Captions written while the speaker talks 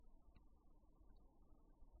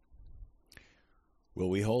Will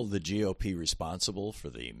we hold the GOP responsible for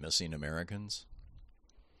the missing Americans?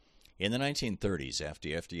 In the 1930s, after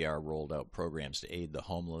FDR rolled out programs to aid the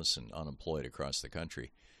homeless and unemployed across the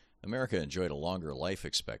country, America enjoyed a longer life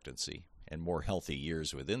expectancy and more healthy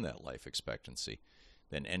years within that life expectancy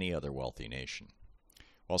than any other wealthy nation.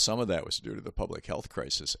 While some of that was due to the public health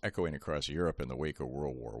crisis echoing across Europe in the wake of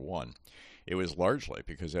World War I, it was largely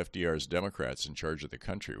because FDR's Democrats in charge of the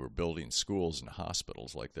country were building schools and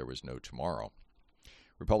hospitals like there was no tomorrow.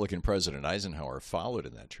 Republican President Eisenhower followed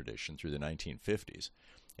in that tradition through the 1950s,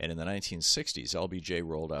 and in the 1960s, LBJ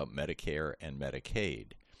rolled out Medicare and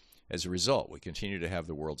Medicaid. As a result, we continue to have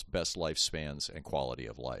the world's best lifespans and quality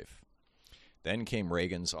of life. Then came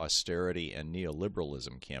Reagan's austerity and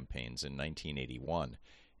neoliberalism campaigns in 1981,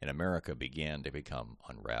 and America began to become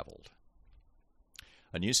unraveled.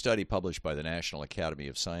 A new study published by the National Academy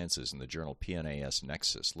of Sciences in the journal PNAS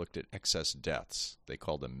Nexus looked at excess deaths, they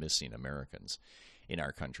called them missing Americans, in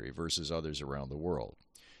our country versus others around the world.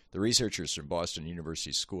 The researchers from Boston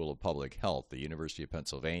University School of Public Health, the University of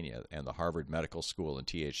Pennsylvania, and the Harvard Medical School and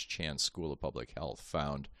T.H. Chan School of Public Health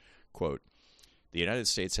found, quote, the United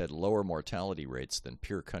States had lower mortality rates than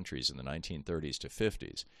peer countries in the 1930s to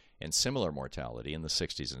 50s, and similar mortality in the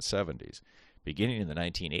 60s and 70s. Beginning in the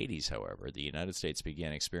 1980s, however, the United States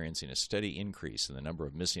began experiencing a steady increase in the number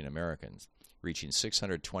of missing Americans, reaching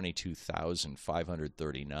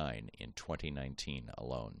 622,539 in 2019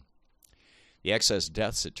 alone. The excess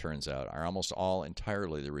deaths, it turns out, are almost all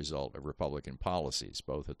entirely the result of Republican policies,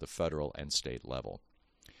 both at the federal and state level.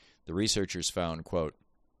 The researchers found, quote,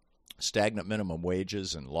 stagnant minimum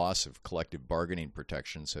wages and loss of collective bargaining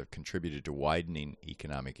protections have contributed to widening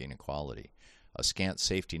economic inequality. A scant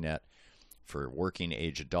safety net for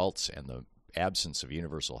working-age adults and the absence of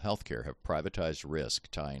universal health care have privatized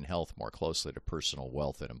risk, tying health more closely to personal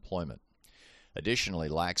wealth and employment. Additionally,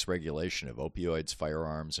 lax regulation of opioids,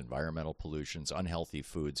 firearms, environmental pollutions, unhealthy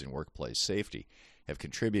foods, and workplace safety have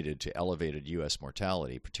contributed to elevated U.S.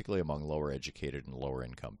 mortality, particularly among lower-educated and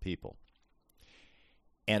lower-income people.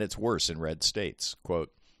 And it's worse in red states.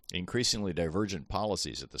 Quote, increasingly divergent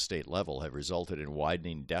policies at the state level have resulted in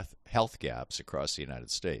widening health gaps across the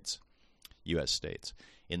United States, U.S. states.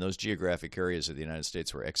 In those geographic areas of the United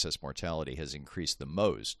States where excess mortality has increased the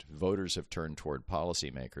most, voters have turned toward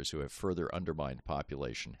policymakers who have further undermined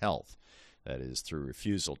population health, that is, through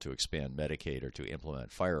refusal to expand Medicaid or to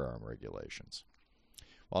implement firearm regulations.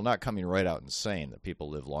 While not coming right out and saying that people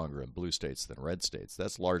live longer in blue states than red states,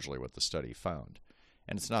 that's largely what the study found.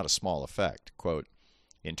 And it's not a small effect. Quote,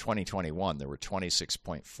 in 2021, there were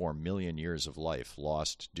 26.4 million years of life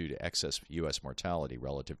lost due to excess U.S. mortality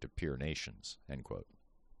relative to peer nations, end quote.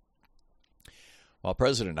 While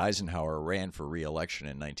President Eisenhower ran for re-election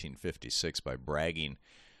in 1956 by bragging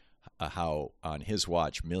how on his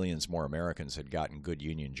watch millions more Americans had gotten good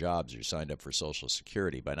union jobs or signed up for Social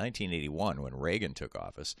Security, by 1981, when Reagan took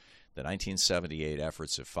office, the 1978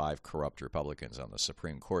 efforts of 5 corrupt Republicans on the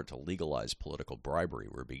Supreme Court to legalize political bribery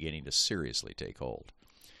were beginning to seriously take hold.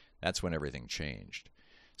 That's when everything changed.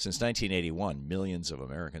 Since 1981, millions of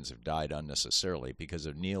Americans have died unnecessarily because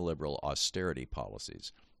of neoliberal austerity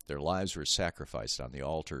policies. Their lives were sacrificed on the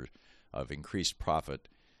altar of increased corporate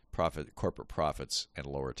profits, and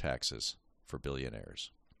lower taxes for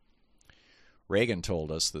billionaires. Reagan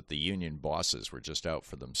told us that the union bosses were just out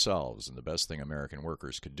for themselves, and the best thing American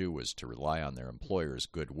workers could do was to rely on their employers'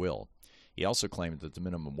 goodwill. He also claimed that the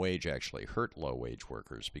minimum wage actually hurt low-wage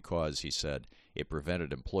workers because, he said, it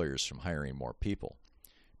prevented employers from hiring more people.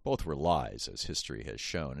 Both were lies, as history has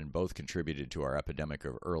shown, and both contributed to our epidemic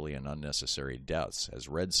of early and unnecessary deaths. As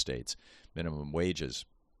red states, minimum wages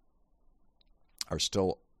are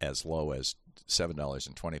still as low as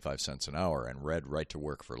 $7.25 an hour, and red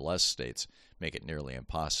right-to-work for less states make it nearly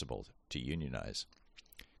impossible to unionize.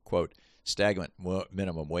 Quote, stagnant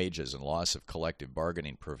minimum wages and loss of collective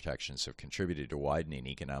bargaining protections have contributed to widening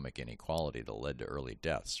economic inequality that led to early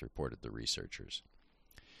deaths, reported the researchers.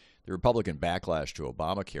 The Republican backlash to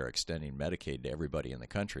Obamacare extending Medicaid to everybody in the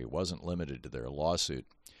country wasn't limited to their lawsuit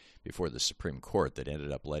before the Supreme Court that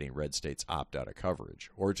ended up letting red states opt out of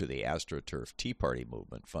coverage, or to the AstroTurf Tea Party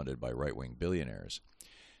movement funded by right-wing billionaires.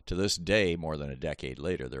 To this day, more than a decade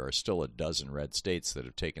later, there are still a dozen red states that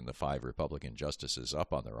have taken the 5 Republican justices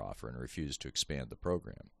up on their offer and refused to expand the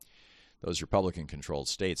program. Those Republican-controlled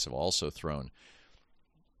states have also thrown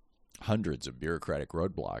hundreds of bureaucratic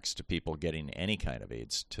roadblocks to people getting any kind of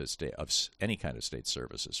aids to any kind of state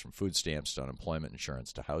services, from food stamps to unemployment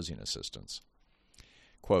insurance to housing assistance.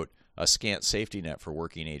 Quote, a scant safety net for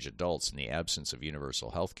working-age adults in the absence of universal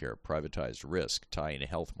health care, privatized risk, tying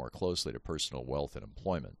health more closely to personal wealth and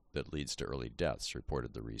employment that leads to early deaths,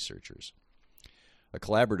 reported the researchers. A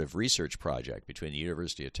collaborative research project between the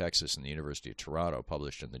University of Texas and the University of Toronto,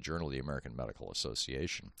 published in the Journal of the American Medical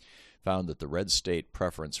Association, found that the red state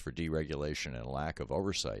preference for deregulation and lack of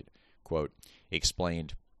oversight, quote,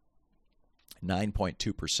 explained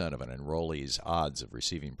 9.2% of an enrollee's odds of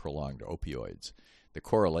receiving prolonged opioids. The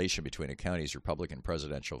correlation between a county's Republican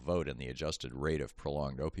presidential vote and the adjusted rate of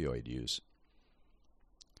prolonged opioid use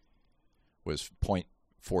was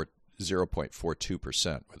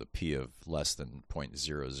 0.42%, with a p of less than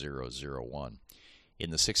 0.0001.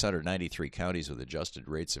 In the 693 counties with adjusted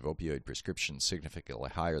rates of opioid prescriptions significantly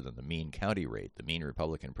higher than the mean county rate, the mean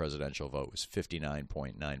Republican presidential vote was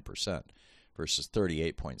 59.9% versus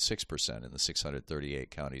 38.6% in the 638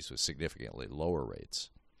 counties with significantly lower rates.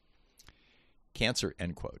 Cancer,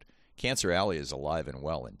 end quote. Cancer Alley is alive and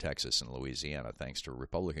well in Texas and Louisiana thanks to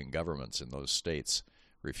Republican governments in those states'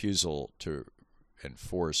 refusal to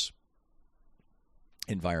enforce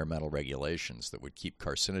environmental regulations that would keep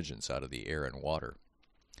carcinogens out of the air and water.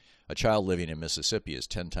 A child living in Mississippi is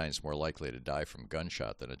 10 times more likely to die from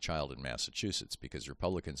gunshot than a child in Massachusetts because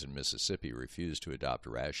Republicans in Mississippi refuse to adopt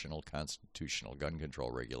rational constitutional gun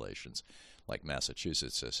control regulations like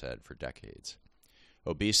Massachusetts has had for decades.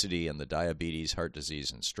 Obesity and the diabetes, heart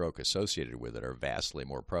disease, and stroke associated with it are vastly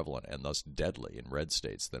more prevalent and thus deadly in red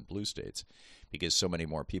states than blue states because so many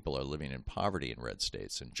more people are living in poverty in red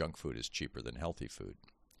states and junk food is cheaper than healthy food.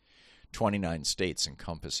 29 states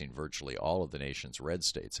encompassing virtually all of the nation's red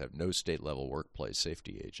states have no state-level workplace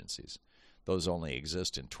safety agencies. Those only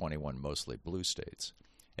exist in 21 mostly blue states.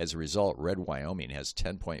 As a result, red Wyoming has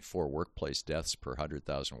 10.4 workplace deaths per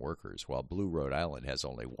 100,000 workers, while blue Rhode Island has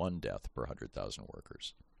only 1 death per 100,000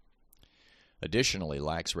 workers. Additionally,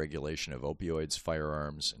 lax regulation of opioids,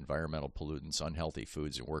 firearms, environmental pollutants, unhealthy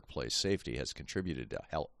foods, and workplace safety has contributed to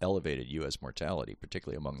elevated U.S. mortality,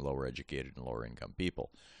 particularly among lower-educated and lower-income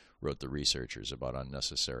people, wrote the researchers about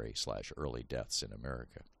unnecessary/early deaths in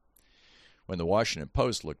America. When the Washington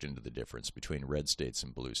Post looked into the difference between red states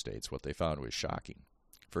and blue states, what they found was shocking.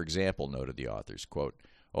 For example, noted the authors, quote,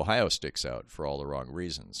 Ohio sticks out for all the wrong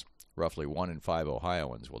reasons. Roughly 1 in 5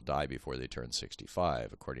 Ohioans will die before they turn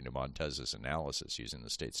 65, according to Montez's analysis using the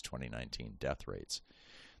state's 2019 death rates.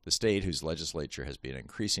 The state, whose legislature has been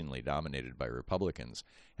increasingly dominated by Republicans,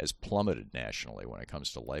 has plummeted nationally when it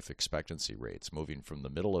comes to life expectancy rates, moving from the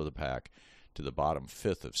middle of the pack to the bottom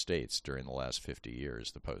fifth of states during the last 50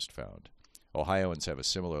 years, the Post found. Ohioans have a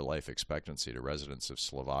similar life expectancy to residents of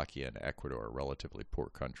Slovakia and Ecuador, relatively poor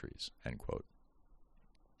countries, end quote.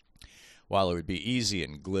 While it would be easy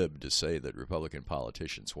and glib to say that Republican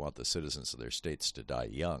politicians want the citizens of their states to die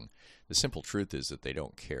young, the simple truth is that they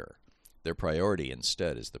don't care. Their priority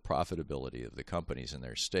instead is the profitability of the companies in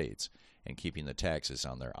their states and keeping the taxes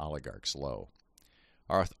on their oligarchs low.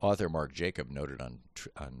 Our author Mark Jacob noted on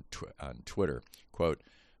Twitter, quote,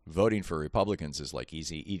 voting for Republicans is like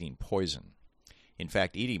eating poison. In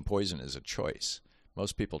fact, eating poison is a choice.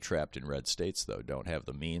 Most people trapped in red states, though, don't have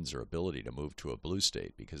the means or ability to move to a blue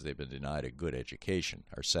state because they've been denied a good education,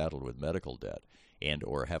 are saddled with medical debt, and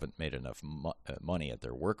or haven't made enough money at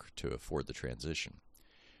their work to afford the transition.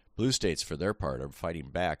 Blue states, for their part, are fighting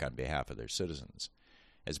back on behalf of their citizens.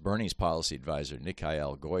 As Bernie's policy advisor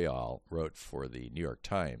Mikhail Goyal wrote for the New York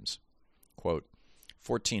Times, quote,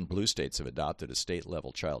 14 blue states have adopted a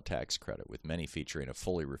state-level child tax credit, with many featuring a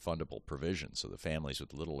fully refundable provision so the families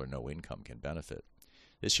with little or no income can benefit.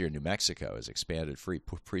 This year, New Mexico has expanded free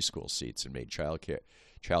preschool seats and made child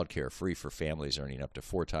care free for families earning up to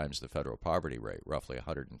 4 times the federal poverty rate, roughly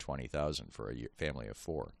 $120,000 for a family of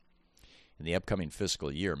 4. In the upcoming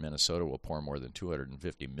fiscal year, Minnesota will pour more than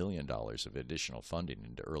 $250 million of additional funding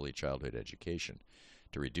into early childhood education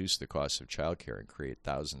to reduce the cost of child care and create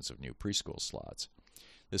thousands of new preschool slots.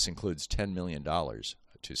 This includes $10 million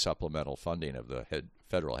to supplemental funding of the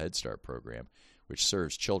federal Head Start program, which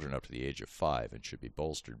serves children up to the age of 5 and should be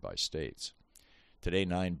bolstered by states. Today,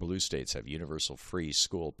 9 blue states have universal free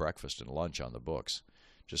school breakfast and lunch on the books.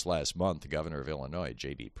 Just last month, the governor of Illinois,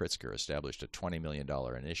 J.B. Pritzker, established a $20 million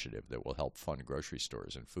initiative that will help fund grocery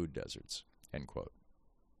stores and food deserts, end quote.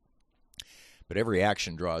 But every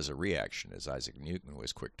action draws a reaction, as Isaac Newton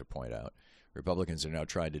was quick to point out. Republicans are now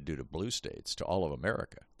trying to do to blue states, to all of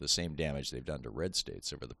America, the same damage they've done to red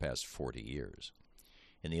states over the past 40 years.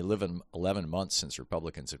 In the 11 months since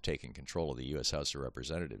Republicans have taken control of the U.S. House of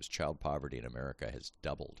Representatives, child poverty in America has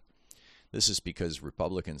doubled. This is because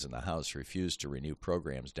Republicans in the House refused to renew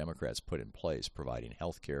programs Democrats put in place, providing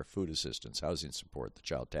health care, food assistance, housing support, the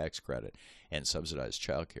child tax credit, and subsidized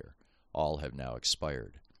child care. All have now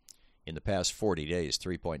expired. In the past 40 days,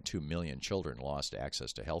 3.2 million children lost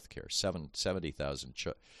access to health care. 70,000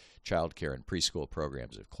 child care and preschool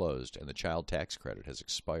programs have closed, and the child tax credit has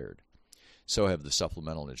expired. So have the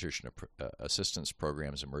Supplemental Nutrition Assistance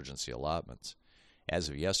Program's emergency allotments. As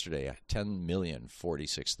of yesterday,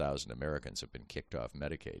 10,046,000 Americans have been kicked off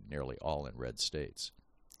Medicaid, nearly all in red states.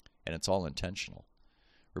 And it's all intentional.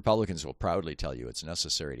 Republicans will proudly tell you it's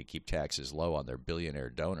necessary to keep taxes low on their billionaire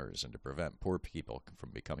donors and to prevent poor people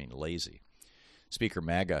from becoming lazy. Speaker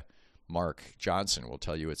MAGA Mark Johnson will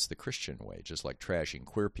tell you it's the Christian way, just like trashing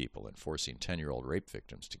queer people and forcing 10-year-old rape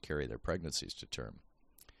victims to carry their pregnancies to term.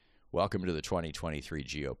 Welcome to the 2023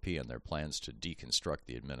 GOP and their plans to deconstruct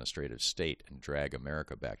the administrative state and drag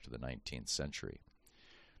America back to the 19th century.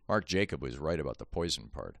 Mark Jacob was right about the poison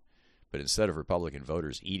part. But instead of Republican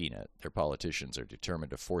voters eating it, their politicians are determined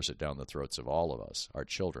to force it down the throats of all of us, our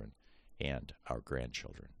children, and our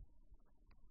grandchildren.